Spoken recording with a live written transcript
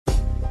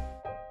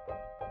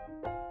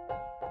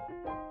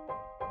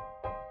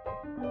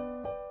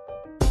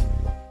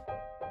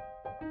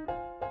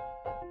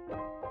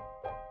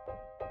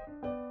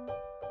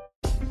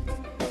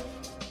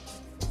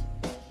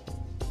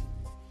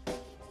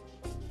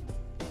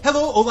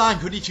Hello, hola,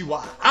 and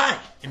konnichiwa. I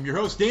am your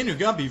host, Dan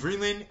Ugambi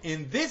Vreeland,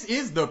 and this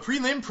is the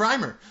Prelim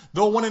Primer,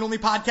 the one and only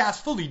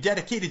podcast fully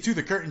dedicated to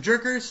the curtain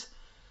jerkers.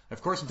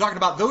 Of course, I'm talking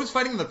about those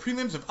fighting in the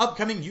prelims of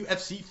upcoming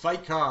UFC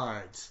fight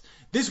cards.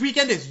 This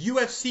weekend is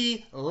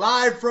UFC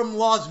live from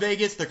Las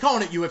Vegas. They're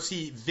calling it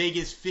UFC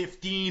Vegas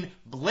 15,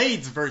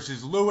 Blades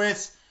versus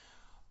Lewis.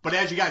 But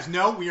as you guys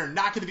know, we are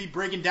not going to be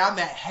breaking down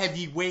that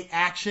heavyweight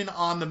action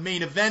on the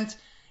main event.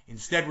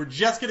 Instead, we're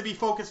just going to be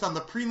focused on the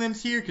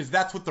prelims here because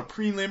that's what the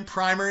Prelim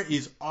Primer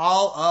is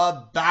all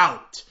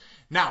about.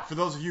 Now, for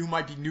those of you who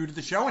might be new to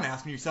the show and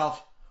asking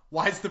yourself,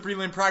 why is the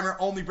Prelim Primer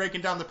only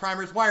breaking down the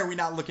primers? Why are we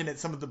not looking at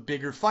some of the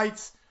bigger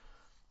fights?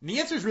 And the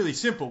answer is really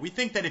simple. We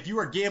think that if you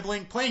are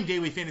gambling, playing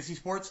daily fantasy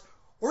sports,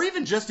 or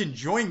even just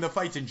enjoying the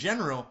fights in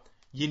general,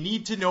 you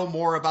need to know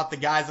more about the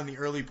guys on the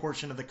early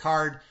portion of the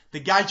card, the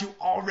guys you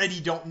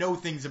already don't know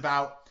things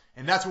about,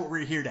 and that's what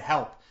we're here to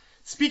help.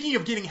 Speaking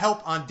of getting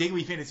help on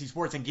daily fantasy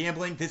sports and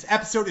gambling, this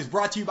episode is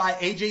brought to you by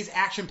AJ's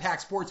Action Pack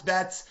Sports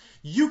Bets.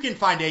 You can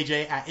find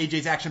AJ at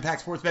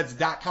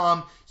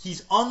ajsactionpacksportsbets.com.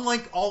 He's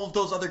unlike all of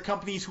those other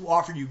companies who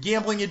offer you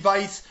gambling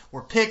advice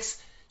or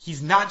picks.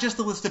 He's not just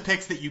a list of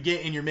picks that you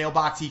get in your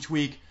mailbox each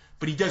week,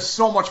 but he does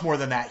so much more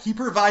than that. He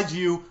provides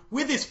you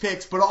with his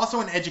picks, but also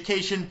an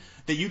education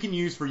that you can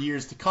use for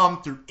years to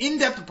come through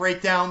in-depth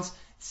breakdowns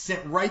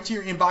sent right to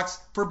your inbox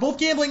for both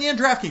gambling and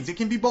DraftKings. It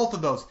can be both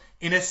of those.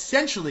 And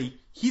essentially,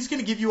 he's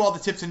going to give you all the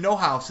tips and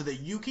know-how so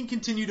that you can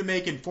continue to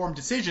make informed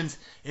decisions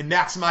and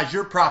maximize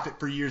your profit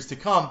for years to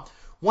come.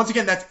 Once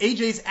again, that's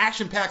AJ's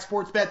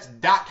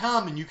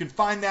ActionPackSportsBets.com, and you can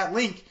find that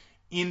link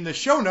in the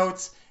show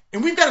notes.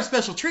 And we've got a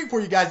special treat for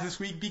you guys this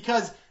week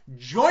because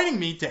joining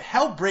me to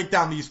help break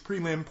down these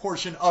prelim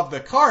portion of the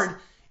card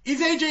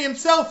is AJ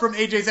himself from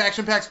AJ's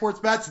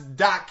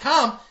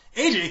ActionPackSportsBets.com.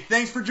 AJ,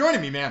 thanks for joining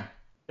me, man.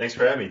 Thanks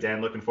for having me,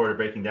 Dan. Looking forward to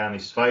breaking down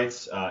these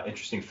fights.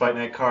 Interesting fight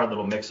night card,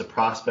 little mix of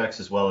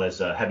prospects as well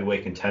as a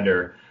heavyweight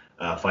contender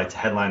fight to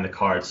headline the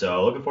card.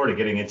 So looking forward to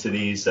getting into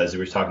these. As we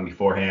were talking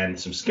beforehand,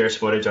 some scarce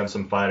footage on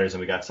some fighters,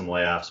 and we got some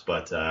layoffs,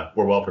 but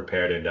we're well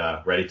prepared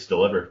and ready to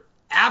deliver.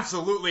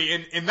 Absolutely,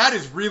 and that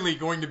is really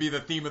going to be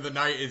the theme of the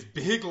night is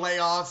big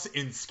layoffs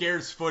and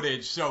scarce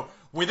footage. So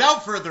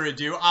without further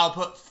ado, I'll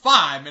put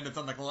 5 minutes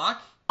on the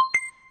clock.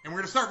 And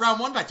we're going to start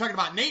round 1 by talking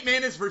about Nate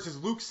Maness versus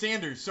Luke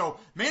Sanders. So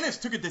Maness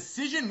took a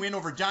decision win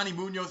over Johnny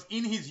Munoz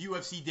in his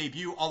UFC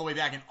debut all the way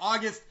back in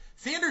August.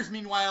 Sanders,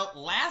 meanwhile,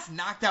 last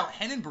knocked out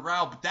Renan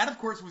Barão, but that, of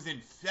course, was in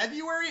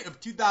February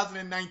of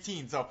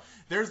 2019. So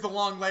there's the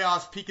long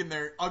layoffs peeking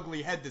their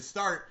ugly head to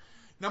start.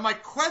 Now, my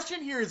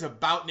question here is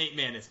about Nate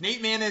Maness.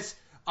 Nate Maness,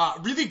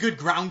 really good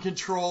ground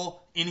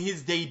control in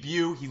his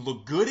debut. He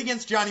looked good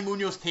against Johnny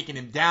Munoz, taking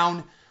him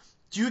down.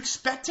 Do you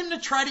expect him to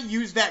try to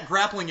use that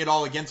grappling at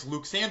all against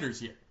Luke Sanders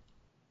here?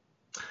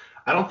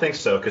 I don't think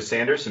so, because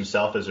Sanders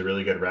himself is a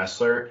really good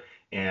wrestler,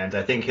 and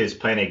I think his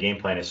plan A game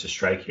plan is to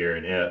strike here.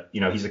 And,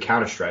 he's a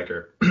counter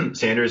striker.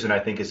 Sanders, and I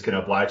think, is going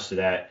to oblige to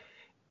that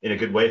in a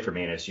good way for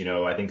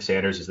Maness. I think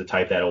Sanders is the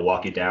type that will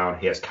walk you down.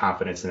 He has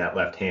confidence in that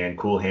left hand,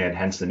 cool hand,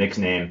 hence the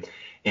nickname.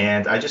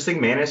 And I just think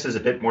Maness is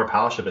a bit more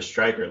polished of a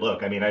striker.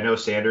 Look, I know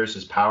Sanders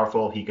is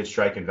powerful. He could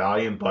strike in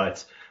volume,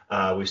 but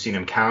we've seen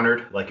him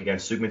countered, like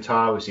against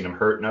Sugmatar. We've seen him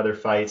hurt in other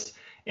fights.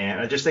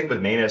 And I just think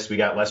with Maness, we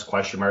got less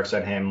question marks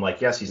on him.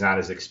 Like, yes, he's not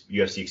as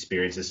UFC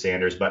experienced as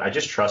Sanders, but I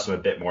just trust him a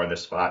bit more in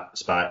this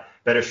spot.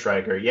 Better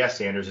striker. Yes,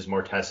 Sanders is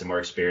more tested, more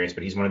experienced,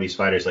 but he's one of these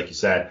fighters, like you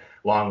said,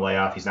 long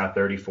layoff. He's now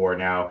 34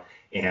 now,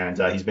 and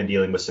he's been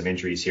dealing with some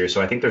injuries here.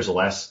 So I think there's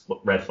less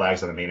red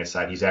flags on the Maness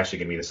side. He's actually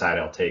going to be the side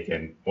I'll take,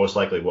 and most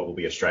likely what will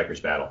be a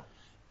striker's battle.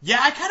 Yeah,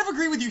 I kind of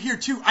agree with you here,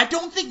 too. I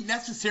don't think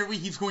necessarily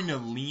he's going to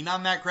lean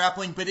on that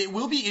grappling, but it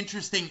will be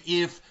interesting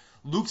if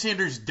Luke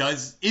Sanders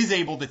is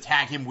able to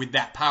tag him with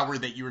that power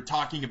that you were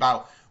talking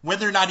about,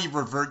 whether or not he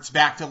reverts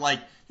back to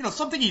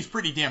something he's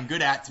pretty damn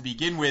good at to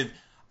begin with.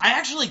 I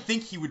actually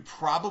think he would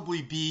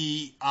probably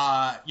be,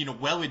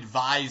 well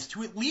advised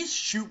to at least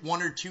shoot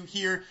 1 or 2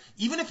 here,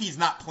 even if he's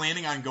not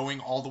planning on going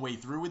all the way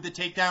through with the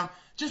takedown.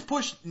 Just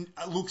push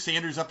Luke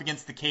Sanders up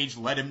against the cage,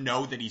 let him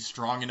know that he's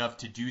strong enough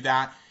to do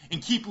that,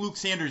 and keep Luke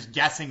Sanders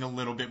guessing a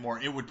little bit more.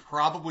 It would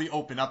probably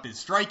open up his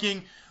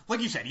striking. Like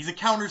you said, he's a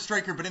counter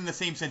striker, but in the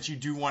same sense, you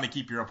do want to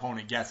keep your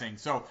opponent guessing.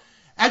 So,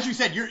 as you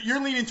said,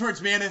 you're leaning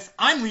towards Maness.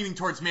 I'm leaning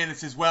towards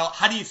Maness as well.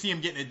 How do you see him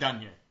getting it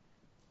done here?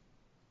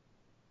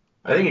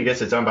 I think he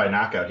gets it done by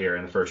knockout here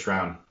in the first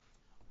round.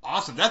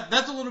 Awesome.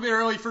 That's a little bit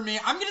early for me.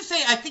 I'm going to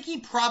say I think he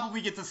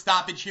probably gets a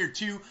stoppage here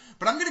too,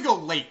 but I'm going to go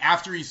late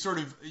after he's sort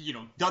of,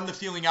 done the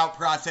feeling out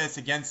process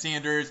against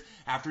Sanders,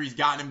 after he's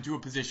gotten him to a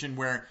position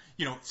where,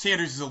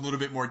 Sanders is a little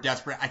bit more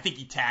desperate. I think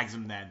he tags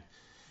him then.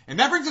 And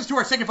that brings us to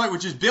our second fight,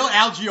 which is Bill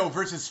Algeo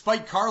versus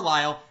Spike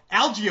Carlyle.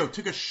 Algeo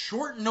took a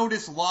short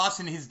notice loss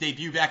in his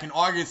debut back in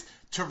August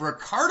to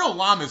Ricardo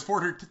Lamas,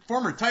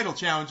 former title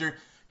challenger.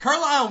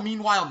 Carlyle,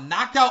 meanwhile,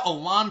 knocked out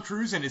Alon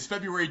Cruz in his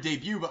February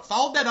debut, but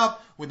followed that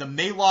up with a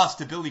May loss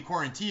to Billy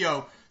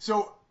Quarantillo.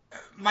 So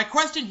my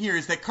question here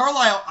is that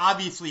Carlyle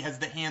obviously has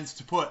the hands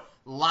to put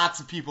lots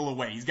of people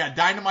away. He's got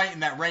dynamite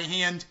in that right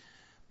hand,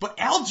 But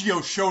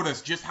Algeo showed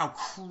us just how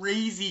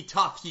crazy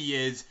tough he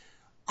is.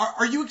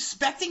 Are you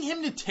expecting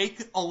him to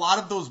take a lot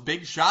of those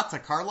big shots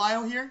at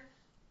Carlisle here?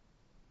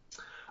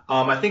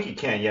 I think he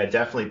can. Yeah,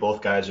 definitely.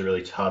 Both guys are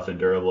really tough and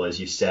durable, as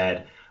you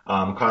said.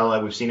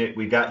 Carlisle, we've seen it.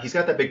 He's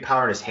got that big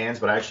power in his hands,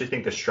 but I actually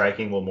think the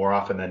striking will more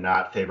often than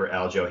not favor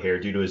Algeo here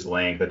due to his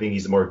length. I think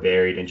he's more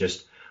varied and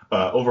just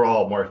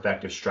overall more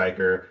effective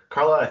striker.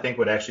 Carlisle, I think,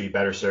 would actually be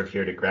better served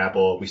here to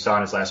grapple. We saw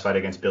in his last fight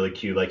against Billy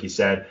Q, like he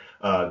said,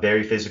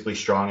 very physically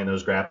strong in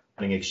those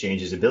grappling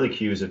exchanges. And Billy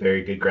Q is a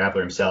very good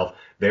grappler himself,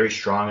 very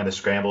strong in the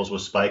scrambles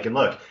with Spike. And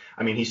look,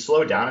 I mean, he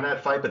slowed down in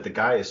that fight, but the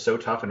guy is so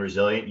tough and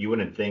resilient. You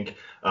wouldn't think,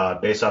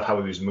 based off how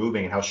he was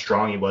moving and how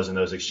strong he was in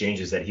those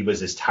exchanges, that he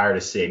was as tired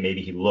as say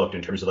maybe he looked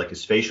in terms of like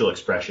his facial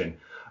expression.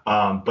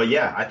 But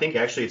yeah, I think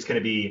actually it's going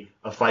to be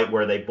a fight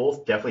where they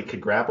both definitely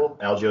could grapple.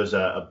 Algeo's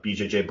a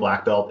BJJ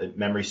black belt, if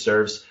memory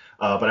serves.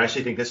 But I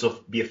actually think this will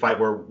be a fight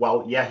where,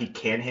 while, yeah, he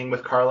can hang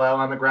with Carlisle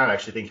on the ground, I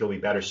actually think he'll be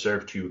better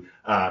served to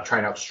try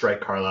and outstrike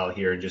Carlisle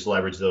here and just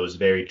leverage those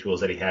very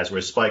tools that he has.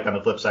 Whereas Spike, on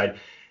the flip side,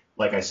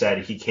 like I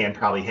said, he can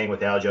probably hang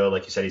with Algeo.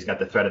 Like you said, he's got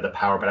the threat of the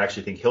power, but I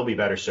actually think he'll be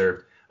better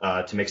served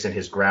to mix in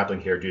his grappling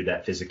here due to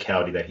that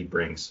physicality that he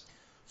brings.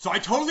 So I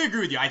totally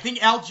agree with you. I think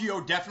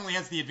Algeo definitely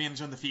has the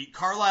advantage on the feet.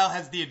 Carlisle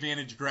has the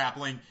advantage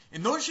grappling.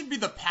 And those should be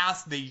the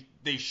paths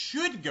they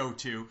should go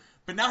to.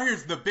 But now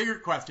here's the bigger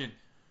question.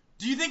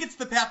 Do you think it's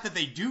the path that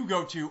they do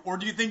go to, or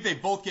do you think they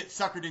both get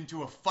suckered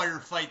into a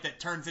firefight that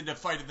turns into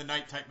fight of the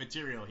night type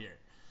material here?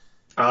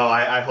 Oh,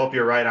 I hope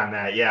you're right on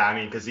that. Yeah, I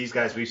mean, because these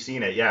guys, we've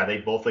seen it. Yeah, they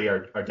both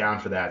are down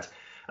for that.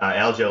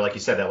 Algeo, like you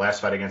said, that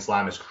last fight against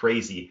Lamas,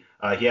 crazy.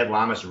 He had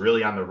Lamas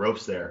really on the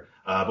ropes there.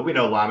 But we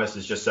know Lamas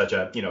is just such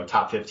a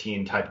top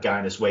 15 type guy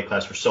in this weight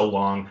class for so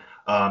long.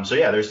 So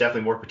yeah, there's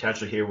definitely more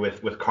potential here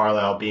with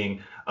Carlisle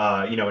being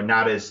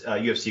not as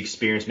UFC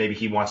experienced. Maybe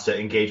he wants to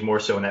engage more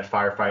so in that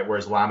firefight,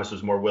 whereas Lamas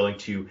was more willing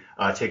to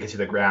take it to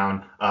the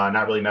ground,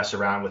 not really mess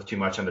around with too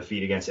much on the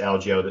feet against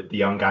Algeo, the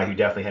young guy who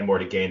definitely had more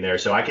to gain there.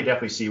 So I could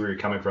definitely see where you're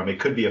coming from. It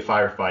could be a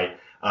firefight,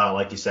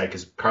 like you said,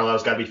 because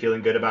Carlisle's got to be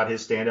feeling good about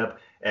his stand-up,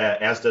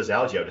 as does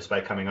Algeo,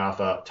 despite coming off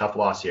a tough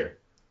loss here.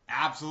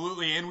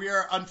 Absolutely, and we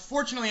are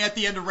unfortunately at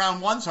the end of round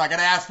one, so I got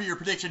to ask for your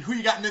prediction. Who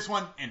you got in this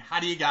one, and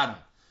how do you got him?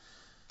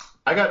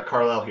 I got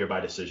Carlisle here by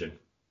decision.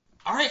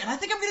 All right, and I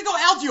think I'm going to go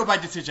Algeo by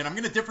decision. I'm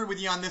going to differ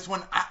with you on this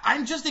one.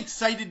 I'm just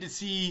excited to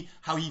see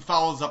how he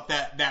follows up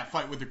that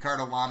fight with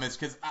Ricardo Lamas,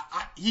 because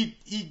he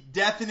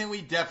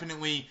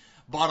definitely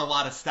bought a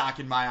lot of stock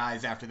in my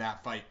eyes after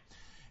that fight.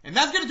 And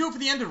that's going to do it for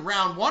the end of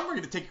round one. We're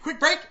going to take a quick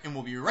break, and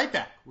we'll be right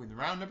back with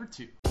round number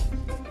two.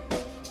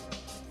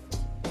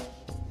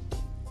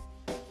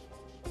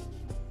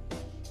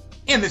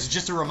 And this is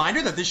just a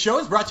reminder that this show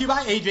is brought to you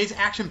by AJ's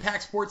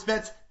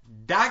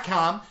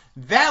ActionPackSportsBets.com.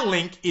 That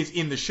link is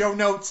in the show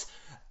notes.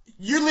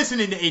 You're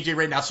listening to AJ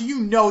right now, so you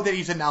know that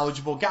he's a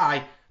knowledgeable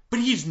guy, but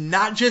he's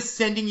not just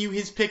sending you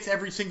his picks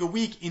every single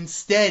week.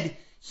 Instead,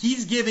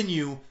 he's giving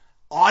you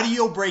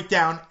audio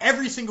breakdown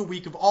every single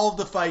week of all of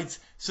the fights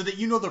so that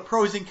you know the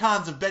pros and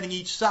cons of betting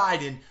each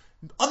side and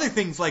other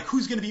things like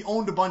who's going to be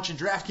owned a bunch in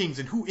DraftKings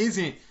and who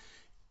isn't.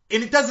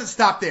 And it doesn't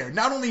stop there.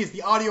 Not only is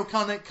the audio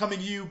content coming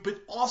to you,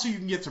 but also you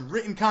can get some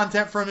written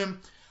content from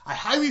him. I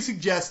highly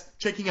suggest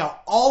checking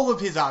out all of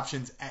his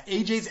options at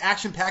AJ's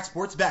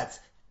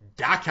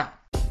ActionPackSportsBets.com.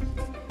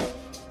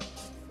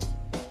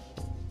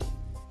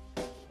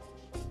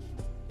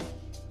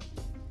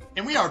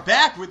 And we are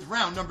back with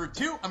round number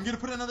two. I'm going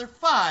to put another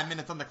 5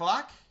 minutes on the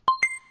clock.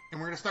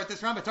 And we're going to start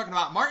this round by talking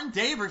about Martin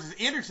Day versus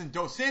Anderson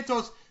Dos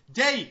Santos.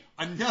 Day,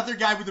 another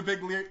guy with a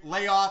big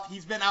layoff.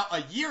 He's been out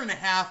a year and a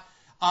half.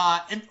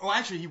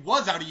 Actually, he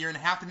was out a year and a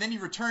half, and then he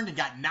returned and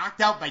got knocked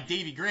out by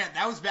Davey Grant.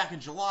 That was back in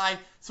July.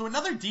 So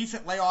another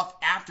decent layoff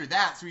after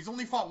that. So he's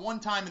only fought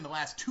one time in the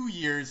last 2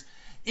 years.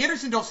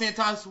 Anderson Dos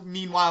Santos,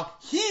 meanwhile,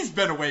 he's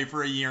been away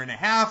for a year and a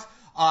half.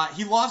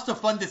 He lost a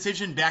fun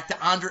decision back to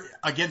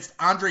against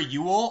Andre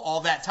Ewell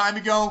all that time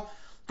ago.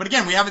 But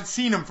again, we haven't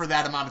seen him for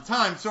that amount of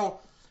time. So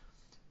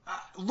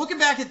looking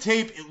back at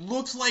tape, it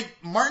looks like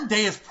Martin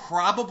Day has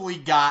probably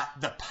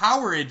got the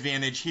power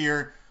advantage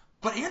here.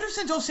 But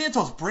Anderson Dos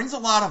Santos brings a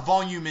lot of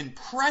volume and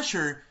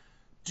pressure.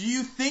 Do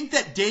you think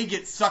that Day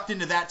gets sucked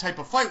into that type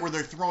of fight where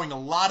they're throwing a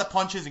lot of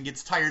punches and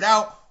gets tired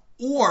out?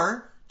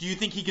 Or do you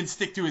think he can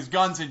stick to his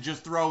guns and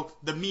just throw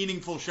the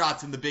meaningful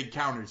shots and the big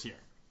counters here?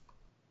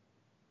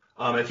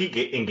 If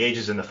he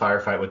engages in the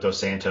firefight with Dos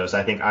Santos,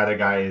 I think either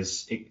guy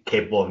is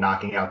capable of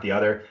knocking out the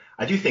other.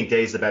 I do think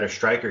Day's the better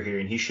striker here,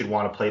 and he should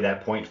want to play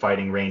that point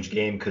fighting range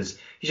game because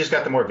he's just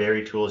got the more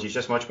varied tools. He's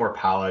just much more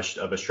polished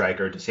of a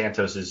striker. Dos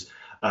Santos is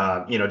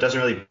doesn't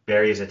really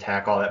vary his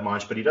attack all that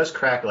much, but he does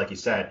crack, like you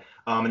said.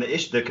 And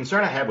the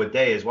concern I have with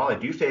Day is while I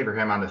do favor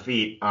him on the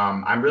feet,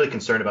 I'm really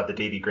concerned about the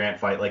Davey Grant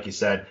fight, like you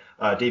said.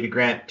 Davey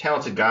Grant,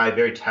 talented guy,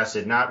 very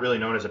tested, not really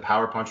known as a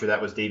power puncher.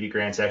 That was Davey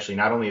Grant's actually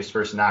not only his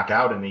first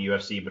knockout in the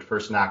UFC, but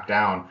first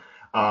knockdown.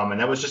 And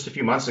that was just a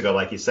few months ago,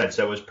 like you said.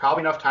 So it was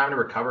probably enough time to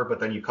recover, but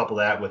then you couple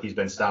that with he's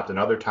been stopped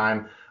another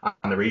time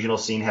on the regional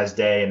scene has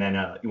day. And then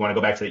you want to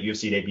go back to the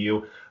UFC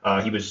debut.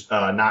 He was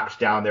knocked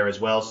down there as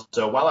well.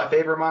 So while I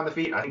favor him on the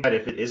feet, I think that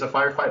if it is a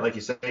firefight, like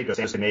you say, Dos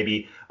Santos can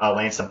maybe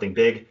land something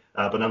big.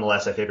 But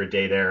nonetheless, I favor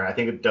Day there. I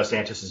think Dos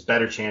Santos'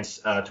 better chance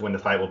to win the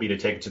fight will be to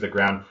take it to the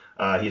ground.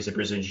 He is a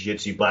Brazilian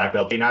Jiu-Jitsu black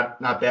belt. Not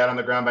bad on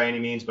the ground by any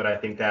means, but I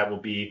think that will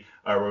be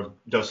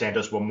Dos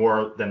Santos will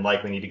more than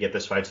likely need to get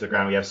this fight to the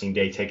ground. We have seen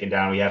Day taken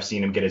down. We have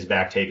seen him get his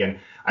back taken.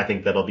 I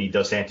think that'll be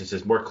Dos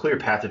Santos' more clear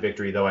path to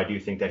victory, though I do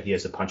think that he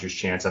has a puncher's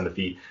chance on the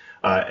feet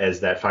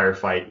as that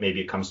firefight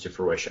maybe it comes to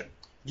fruition.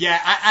 Yeah,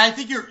 I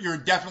think you're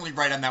definitely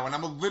right on that one.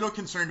 I'm a little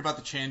concerned about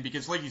the chin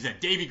because, like you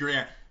said, Davey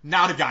Grant,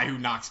 not a guy who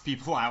knocks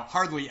people out,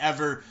 hardly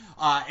ever.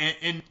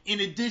 And in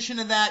addition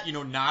to that,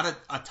 not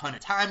a ton of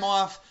time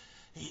off.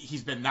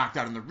 He's been knocked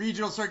out in the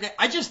regional circuit.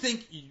 I just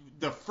think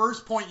the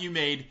first point you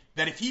made,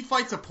 that if he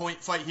fights a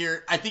point fight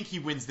here, I think he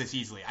wins this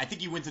easily. I think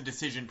he wins a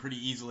decision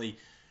pretty easily.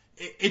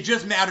 It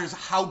just matters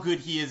how good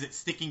he is at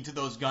sticking to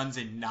those guns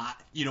and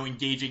not,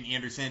 engaging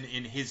Anderson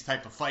in his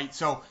type of fight.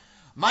 So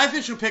my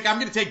official pick, I'm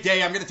going to take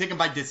Day. I'm going to take him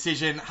by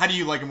decision. How do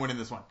you like him winning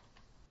this one?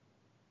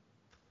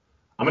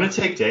 I'm going to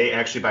take Day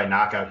actually by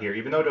knockout here.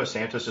 Even though Dos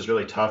Santos is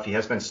really tough, he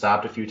has been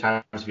stopped a few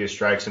times via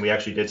strikes, and we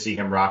actually did see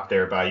him rock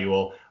there by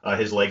Ewell.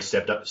 His legs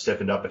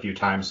stiffened up a few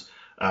times.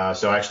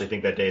 So I actually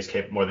think that Day is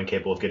more than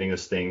capable of getting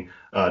this thing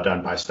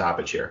done by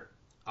stoppage here.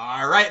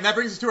 All right, and that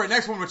brings us to our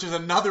next one, which is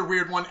another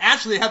weird one.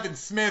 Ashley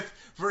Evans-Smith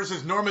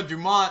versus Norma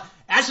Dumont.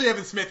 Ashley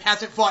Evans-Smith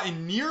hasn't fought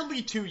in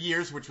nearly 2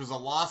 years, which was a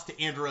loss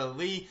to Andrea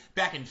Lee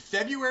back in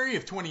February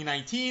of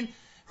 2019.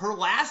 Her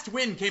last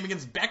win came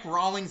against Bec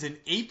Rawlings in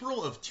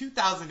April of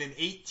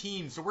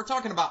 2018, so we're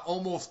talking about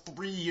almost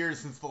 3 years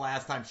since the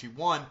last time she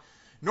won.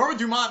 Norma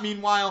Dumont,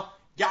 meanwhile,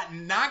 got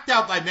knocked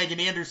out by Megan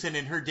Anderson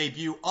in her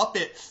debut up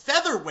at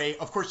featherweight.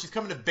 Of course, she's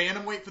coming to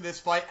bantamweight for this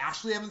fight.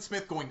 Ashley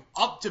Evans-Smith going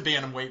up to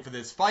bantamweight for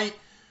this fight,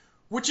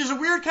 which is a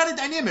weird kind of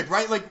dynamic,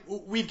 right? Like,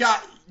 we've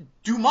got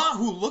Dumont,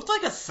 who looked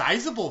like a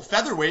sizable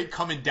featherweight,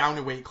 coming down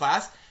a weight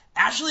class.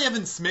 Ashley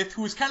Evans-Smith,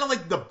 who was kind of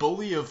like the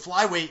bully of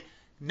flyweight,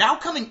 now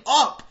coming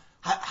up.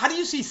 How do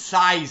you see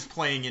size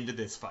playing into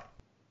this fight?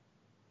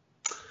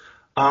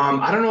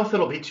 I don't know if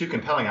it'll be too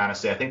compelling,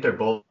 honestly. I think they're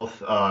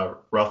both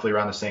roughly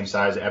around the same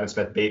size.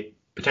 Evans-Smith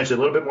potentially a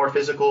little bit more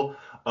physical,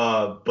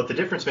 but the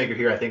difference maker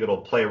here, I think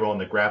it'll play a role in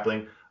the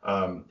grappling,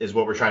 is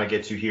what we're trying to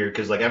get to here.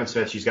 Because like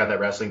Evans-Smith, she's got that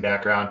wrestling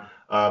background,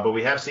 but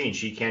we have seen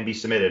she can be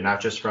submitted,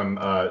 not just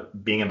from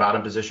being in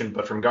bottom position,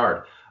 but from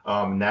guard.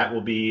 That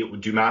will be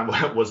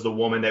Dumont was the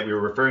woman that we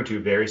were referring to.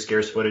 Very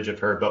scarce footage of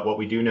her, but what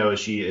we do know is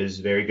she is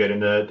very good in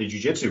the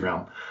jiu-jitsu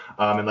realm.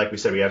 And like we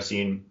said, we have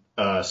seen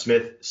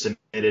Smith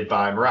submitted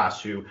by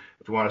Maras, who,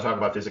 if we want to talk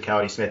about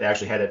physicality, Smith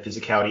actually had that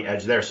physicality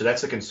edge there. So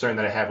that's the concern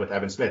that I have with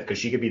Evans-Smith, because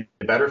she could be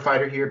the better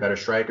fighter here, better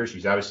striker.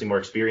 She's obviously more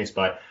experienced,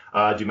 but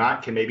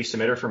Dumont can maybe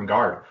submit her from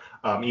guard.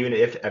 Even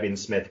if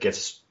Evans-Smith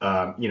gets,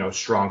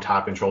 strong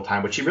top control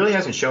time, which she really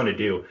hasn't shown to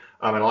do.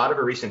 In a lot of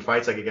her recent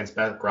fights, like against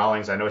Bec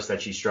Rawlings, I noticed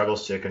that she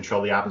struggles to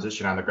control the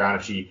opposition on the ground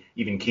if she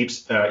even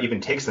takes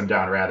them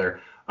down,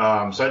 rather.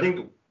 So I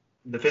think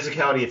the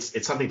physicality,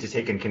 it's something to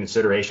take in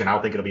consideration. I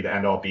don't think it'll be the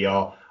end all be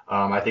all.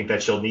 I think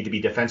that she'll need to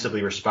be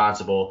defensively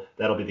responsible.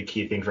 That'll be the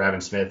key thing for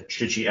Evans-Smith,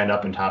 should she end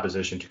up in top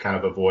position, to kind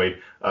of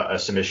avoid a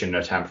submission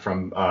attempt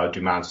from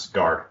Dumont's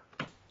guard.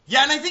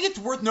 Yeah, and I think it's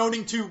worth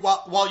noting, too,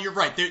 while you're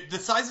right, the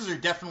sizes are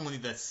definitely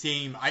the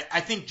same. I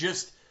think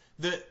just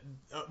the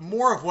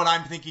more of what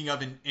I'm thinking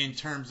of in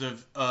terms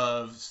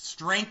of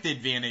strength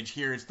advantage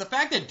here is the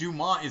fact that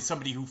Dumont is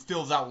somebody who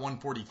fills out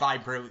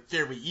 145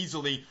 fairly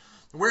easily,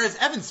 whereas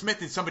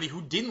Evans-Smith is somebody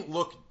who didn't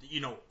look,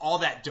 all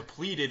that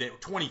depleted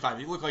at 25.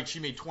 He looked like she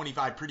made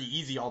 25 pretty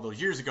easy all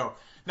those years ago.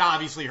 Now,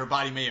 obviously, her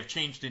body may have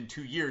changed in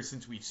 2 years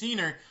since we've seen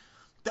her.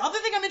 The other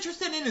thing I'm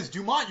interested in is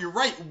Dumont, you're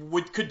right,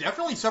 could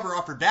definitely sub her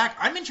off her back.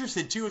 I'm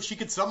interested, too, if she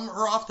could sub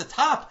her off the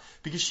top,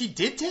 because she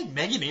did take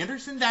Megan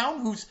Anderson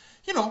down, who's,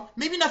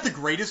 maybe not the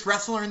greatest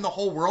wrestler in the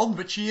whole world,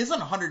 but she is an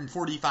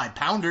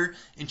 145-pounder,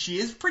 and she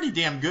is pretty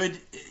damn good,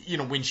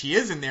 when she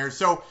is in there.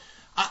 So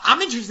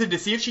I'm interested to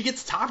see if she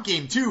gets top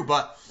game, too.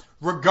 But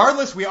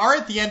regardless, we are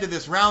at the end of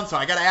this round, so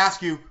I got to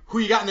ask you, who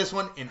you got in this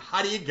one, and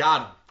how do you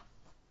got him?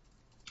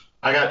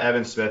 I got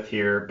Evans-Smith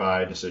here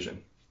by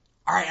decision.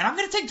 All right, and I'm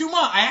going to take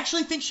Dumont. I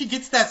actually think she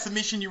gets that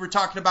submission you were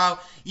talking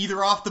about,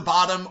 either off the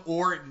bottom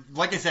or,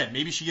 like I said,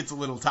 maybe she gets a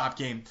little top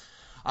game.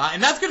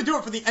 And that's going to do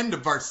it for the end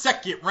of our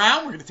second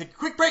round. We're going to take a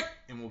quick break,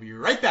 and we'll be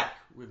right back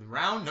with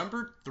round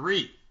number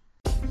 3.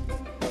 All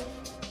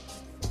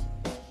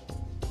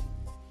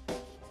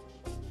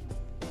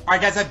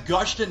right, guys, I've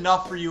gushed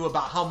enough for you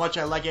about how much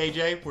I like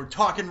AJ. We're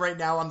talking right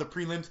now on the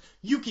prelims.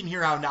 You can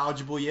hear how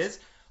knowledgeable he is.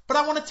 But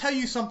I want to tell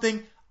you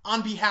something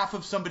on behalf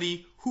of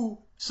somebody who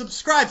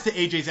subscribes to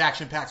AJ's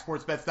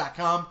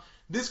ActionPackSportsBets.com.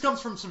 This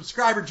comes from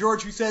subscriber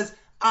George, who says,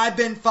 I've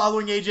been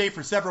following AJ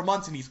for several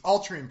months and he's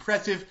ultra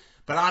impressive,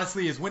 but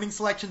honestly his winning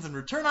selections and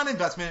return on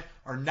investment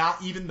are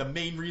not even the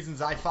main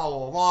reasons I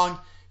follow along.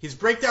 His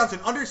breakdowns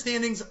and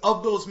understandings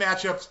of those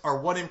matchups are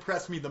what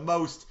impressed me the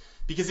most,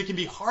 because it can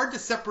be hard to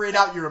separate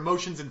out your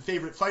emotions and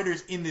favorite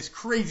fighters in this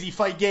crazy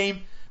fight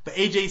game. but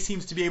AJ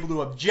seems to be able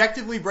to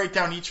objectively break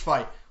down each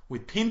fight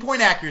with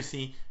pinpoint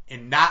accuracy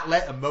and not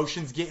let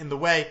emotions get in the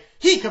way.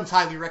 He comes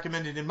highly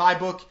recommended in my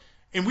book,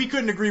 and we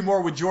couldn't agree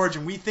more with George,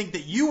 and we think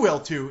that you will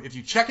too if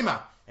you check him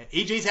out at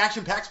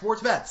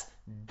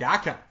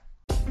AJ'sActionPackSportsBets.com.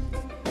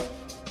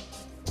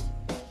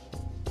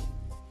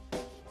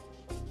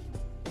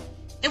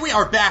 And we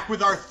are back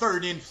with our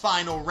third and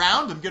final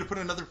round. I'm going to put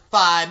another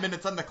 5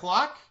 minutes on the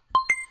clock.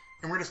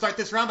 And we're going to start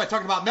this round by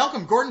talking about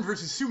Malcolm Gordon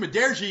versus Sue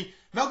Mudaerji.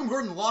 Malcolm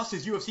Gordon lost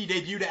his UFC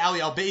debut to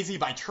Ali Albazi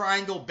by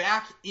triangle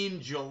back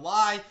in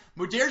July.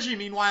 Mudaerji,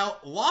 meanwhile,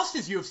 lost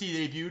his UFC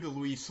debut to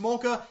Luis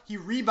Smolka. He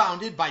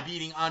rebounded by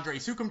beating Andre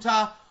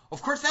Sukumta.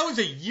 Of course, that was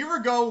a year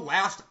ago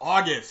last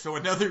August, so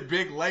another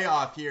big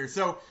layoff here.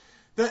 So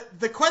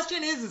the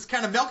question is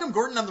kind of Malcolm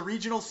Gordon on the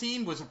regional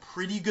scene was a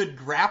pretty good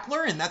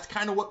grappler, and that's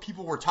kind of what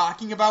people were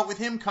talking about with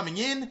him coming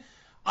in.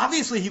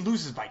 Obviously, he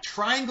loses by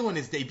triangle in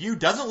his debut.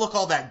 Doesn't look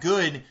all that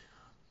good.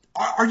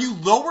 Are you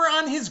lower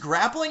on his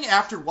grappling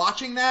after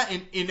watching that?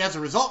 And as a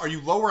result, are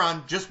you lower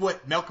on just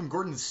what Malcolm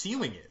Gordon's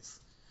ceiling is?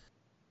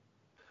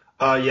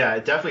 Yeah,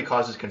 it definitely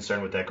causes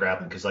concern with that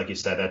grappling because, like you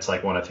said, that's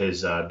like one of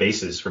his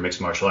bases for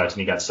mixed martial arts, and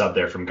he got subbed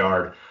there from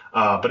guard.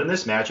 But in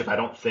this matchup,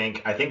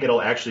 I think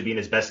it'll actually be in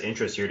his best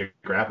interest here to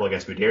grapple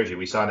against Mudaerji.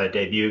 We saw in that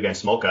debut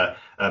against Smolka,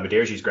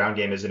 Mudaerji's ground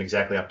game isn't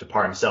exactly up to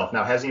par himself.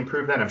 Now, has he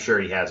improved that? I'm sure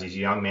he has. He's a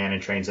young man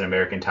and trains an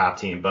American top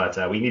team,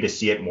 but we need to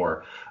see it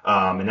more.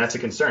 And that's a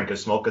concern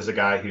because Smolka's a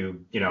guy who,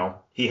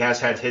 he has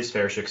had his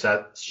fair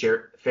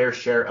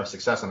share of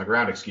success on the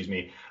ground,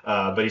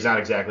 but he's not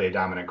exactly a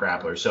dominant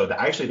grappler. So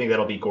I actually think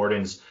that'll be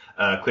Gordon's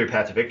clear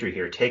path to victory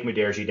here. Take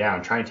Mudaerji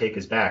down, try and take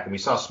his back. And we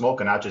saw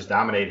Smolka not just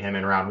dominate him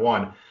in round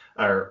one,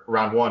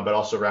 but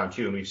also round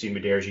two. And we've seen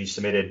Mudaerji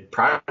submitted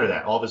prior to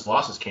that. All of his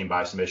losses came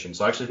by submission.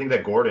 So I actually think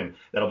that Gordon,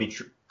 that'll be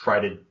try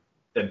to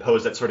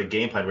impose that sort of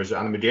game plan. Whereas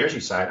on the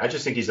Mudaerji side, I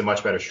just think he's a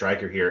much better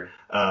striker here.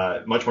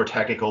 Much more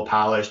technical,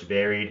 polished,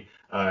 varied.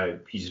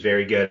 He's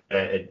very good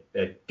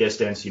at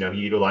distance. He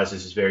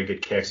utilizes his very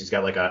good kicks. He's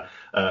got like a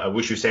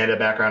Wushu Sanda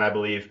background, I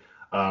believe.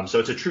 So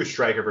it's a true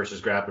striker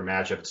versus grappler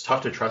matchup. It's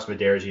tough to trust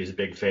Mudaerji as a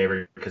big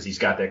favorite because he's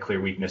got that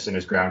clear weakness in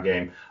his ground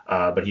game.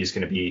 But he's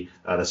going to be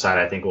the side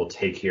I think we'll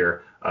take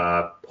here,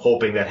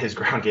 hoping that his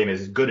ground game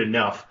is good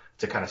enough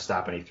to kind of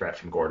stop any threat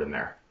from Gordon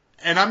there.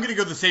 And I'm going to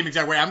go the same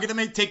exact way. I'm going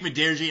to take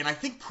Mudaerji, and I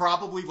think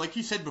probably, like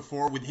you said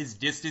before, with his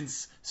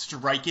distance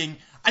striking,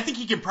 I think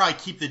he can probably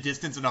keep the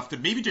distance enough to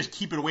maybe just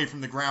keep it away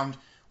from the ground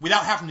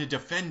without having to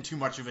defend too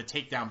much of a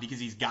takedown because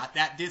he's got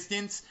that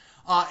distance.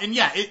 And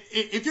yeah,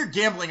 if you're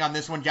gambling on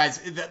this one, guys,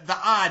 the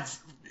odds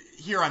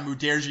here on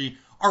Mudaerji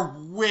are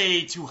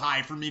way too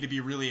high for me to be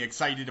really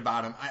excited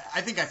about him.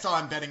 I think I saw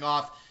him betting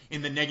off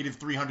in the negative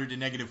 300 to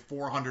negative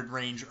 400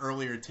 range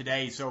earlier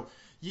today. So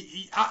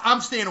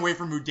I'm staying away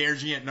from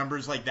Mudaerji at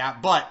numbers like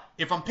that. But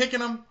if I'm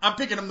picking him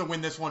to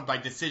win this one by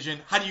decision.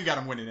 How do you got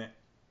him winning it?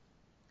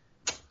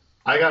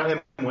 I got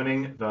him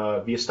winning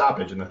via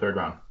stoppage in the third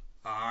round.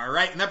 All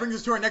right, and that brings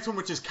us to our next one,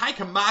 which is Kai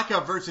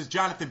Kamaka versus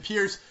Jonathan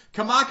Pearce.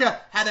 Kamaka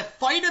had a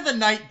fight of the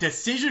night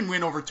decision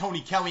win over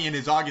Tony Kelly in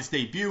his August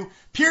debut.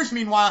 Pearce,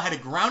 meanwhile, had a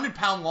grounded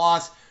pound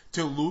loss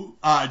to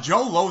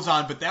Joe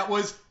Lauzon, but that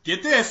was,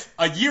 get this,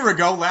 a year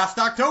ago, last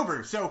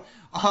October. So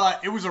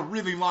it was a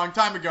really long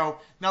time ago.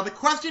 Now, the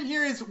question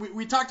here is,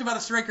 we talked about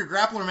a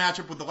striker-grappler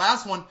matchup with the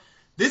last one.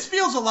 This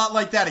feels a lot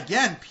like that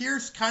again.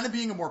 Pearce kind of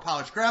being a more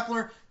polished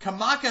grappler.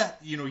 Kamaka,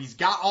 he's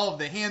got all of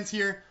the hands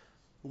here.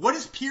 What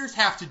does Pearce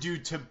have to do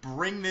to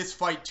bring this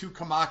fight to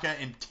Kamaka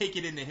and take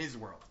it into his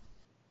world?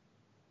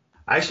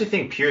 I actually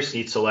think Pearce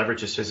needs to leverage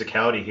his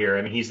physicality here.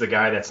 I mean, he's the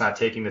guy that's not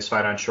taking this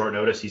fight on short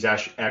notice. He's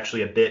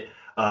actually a bit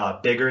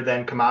bigger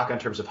than Kamaka in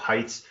terms of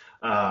heights.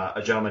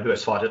 A gentleman who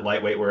has fought at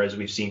lightweight, whereas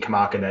we've seen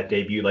Kamaka in that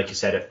debut, like you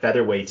said, at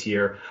featherweight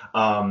here.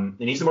 And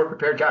he's the more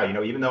prepared guy.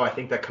 Even though I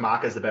think that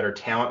Kamaka is the better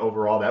talent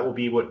overall, that will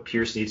be what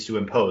Pearce needs to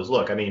impose.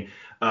 Look, I mean,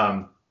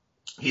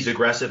 he's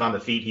aggressive on the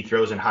feet. He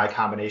throws in high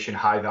combination,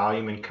 high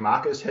volume, and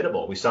Kamaka is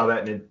hittable. We saw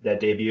that in that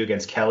debut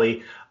against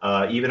Kelly,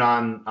 even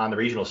on the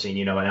regional scene,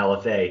 in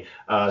LFA.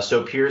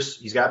 So Pearce,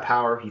 he's got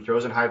power. He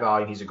throws in high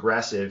volume. He's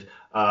aggressive.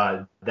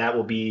 That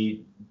will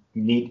be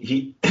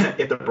neat.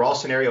 If the brawl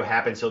scenario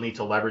happens, he'll need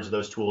to leverage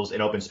those tools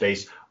in open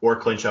space or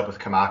clinch up with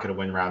Kamaka to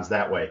win rounds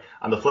that way.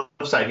 On the flip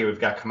side here, we've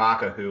got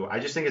Kamaka, who I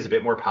just think is a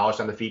bit more polished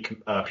on the feet.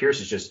 Pearce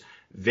is just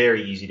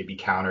very easy to be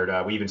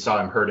countered. We even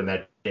saw him hurt in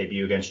that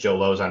debut against Joe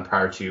Lauzon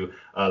prior to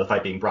the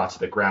fight being brought to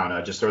the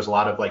ground. Just throws a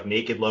lot of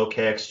naked low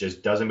kicks,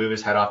 just doesn't move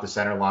his head off the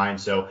center line.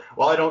 So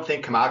while I don't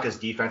think Kamaka's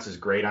defense is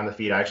great on the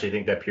feet, I actually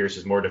think that Pearce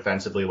is more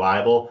defensively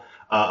liable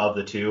of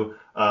the two.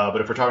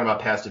 But if we're talking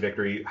about path to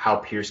victory, how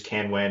Pearce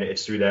can win,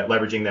 it's through that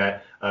leveraging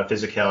that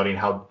physicality and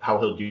how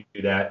he'll do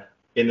that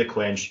in the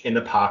clinch, in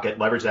the pocket,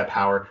 leverage that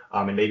power,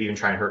 and maybe even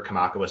try and hurt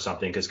Kamaka with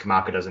something because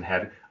Kamaka doesn't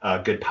have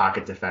good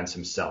pocket defense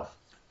himself.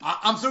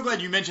 I'm so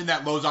glad you mentioned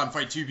that Lauzon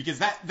fight too, because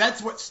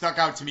that's what stuck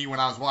out to me when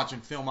I was watching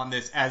film on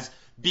this as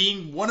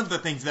being one of the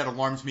things that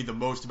alarms me the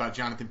most about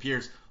Jonathan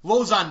Pearce.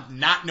 Lauzon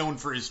not known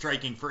for his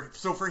striking,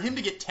 so for him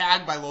to get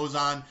tagged by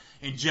Lauzon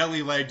and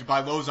jelly-legged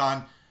by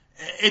Lauzon,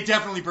 it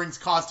definitely brings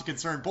cause to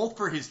concern, both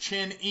for his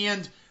chin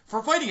and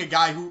for fighting a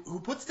guy who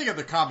puts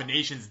together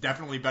combinations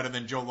definitely better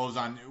than Joe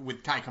Lauzon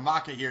with Kai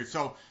Kamaka here.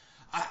 So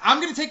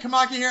I'm going to take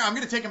Kamaka here. I'm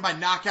going to take him by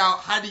knockout.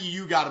 How do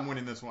you got him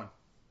winning this one?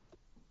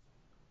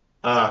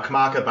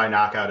 Kamaka by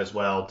knockout as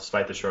well,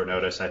 despite the short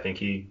notice. I think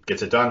he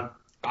gets it done.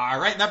 All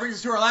right, and that brings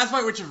us to our last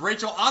fight, which is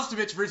Rachel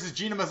Ostovich versus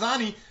Gina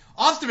Mazany.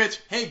 Ostovich,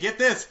 hey, get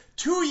this,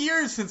 2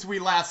 years since we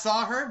last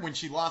saw her when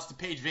she lost to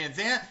Paige Van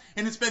Zant,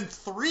 and it's been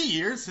 3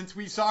 years since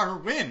we saw her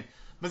win.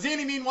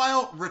 Mazany,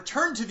 meanwhile,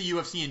 returned to the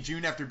UFC in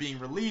June after being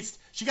released.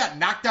 She got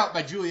knocked out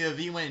by Julia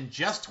Avila in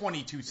just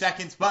 22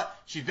 seconds, but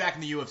she's back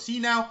in the UFC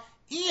now,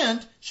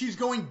 and she's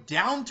going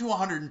down to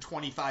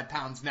 125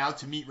 pounds now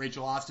to meet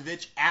Rachel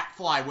Ostovich at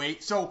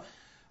flyweight. So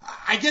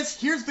I guess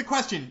here's the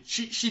question.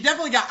 She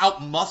definitely got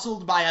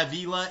out-muscled by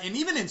Avila, and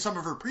even in some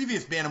of her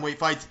previous bantamweight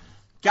fights,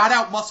 got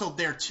out-muscled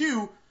there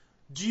too.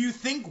 Do you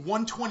think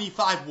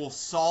 125 will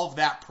solve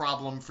that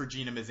problem for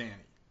Gina Mazany?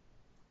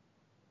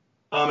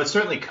 It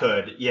certainly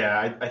could.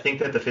 Yeah, I think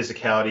that the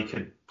physicality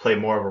could play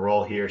more of a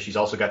role here. She's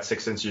also got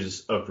 6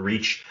 inches of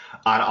reach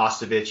on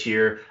Ostovich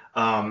here.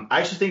 I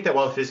actually think that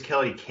while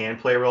physicality can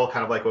play a role,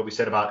 kind of like what we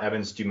said about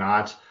Evans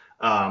Dumont,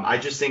 I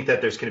just think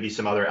that there's going to be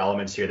some other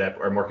elements here that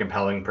are more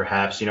compelling,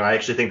 perhaps. I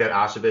actually think that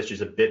Ostovich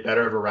is a bit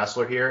better of a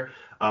wrestler here.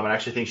 I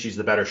actually think she's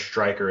the better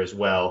striker as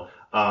well.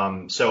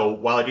 So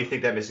while I do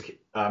think that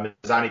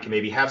Mazany can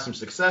maybe have some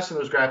success in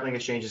those grappling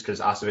exchanges because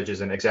Ostovich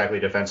isn't exactly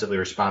defensively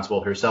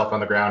responsible herself on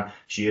the ground,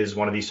 she is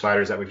one of these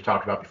fighters that we've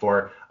talked about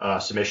before,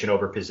 submission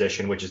over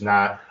position, which is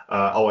not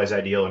always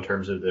ideal in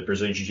terms of the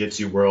Brazilian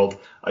Jiu-Jitsu world.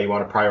 You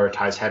want to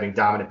prioritize having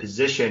dominant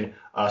position.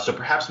 So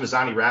perhaps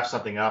Mazany wraps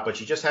something up, but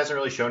she just hasn't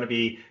really shown to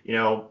be,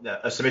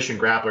 a submission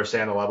grappler,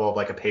 say on the level of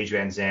like a Paige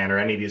Van Zant or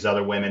any of these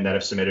other women that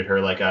have submitted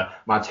her, like a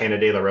Montana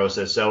De La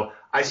Rosa. So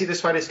I see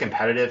this fight as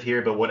competitive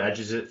here, but what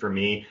edges it for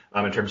me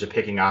in terms of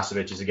picking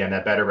Ostovich is, again,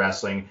 that better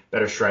wrestling,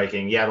 better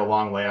striking. Yeah, the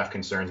long layoff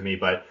concerns me,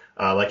 but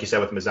like you said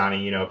with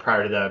Mazany,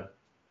 prior to the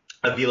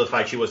Avila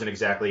fight,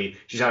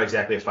 she's not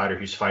exactly a fighter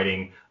who's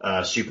fighting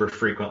super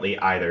frequently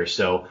either.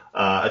 So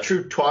a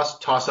true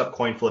toss-up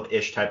coin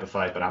flip-ish type of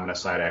fight, but I'm going to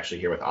side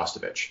actually here with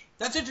Ostovich.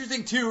 That's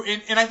interesting too,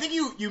 and I think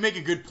you make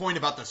a good point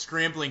about the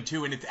scrambling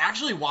too, and it's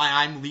actually why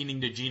I'm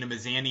leaning to Gina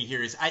Mazany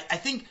here. Is I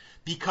think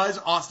because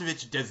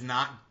Ostovich does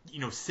not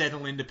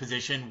settle into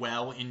position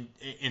well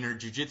in her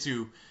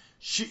jiu-jitsu,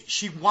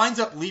 she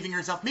winds up leaving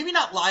herself maybe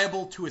not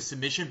liable to a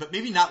submission, but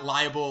maybe not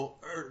liable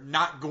or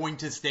not going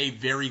to stay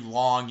very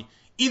long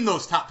in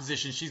those top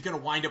positions. She's going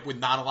to wind up with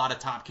not a lot of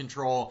top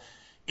control.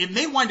 It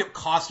may wind up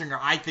costing her,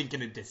 I think,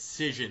 in a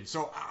decision.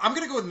 So I'm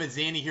going to go with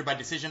Mazany here by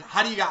decision.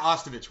 How do you got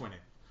Ostovich winning?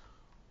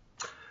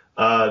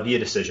 Via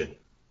decision.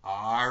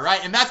 All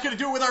right, and that's going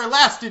to do it with our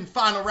last and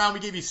final round.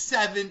 We gave you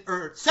seven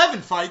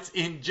fights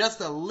in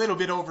just a little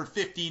bit over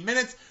 15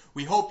 minutes.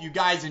 We hope you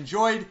guys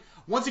enjoyed.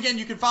 Once again,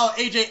 you can follow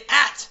AJ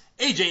at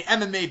AJ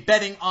MMA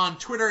Betting on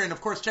Twitter, and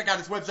of course, check out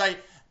his website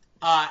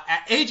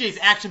at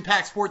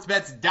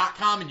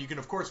AJ'sActionPackSportsBets.com, and you can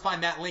of course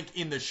find that link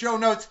in the show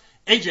notes.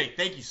 AJ,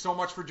 thank you so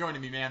much for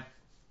joining me, man.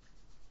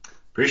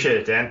 Appreciate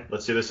it, Dan.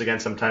 Let's do this again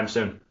sometime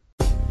soon.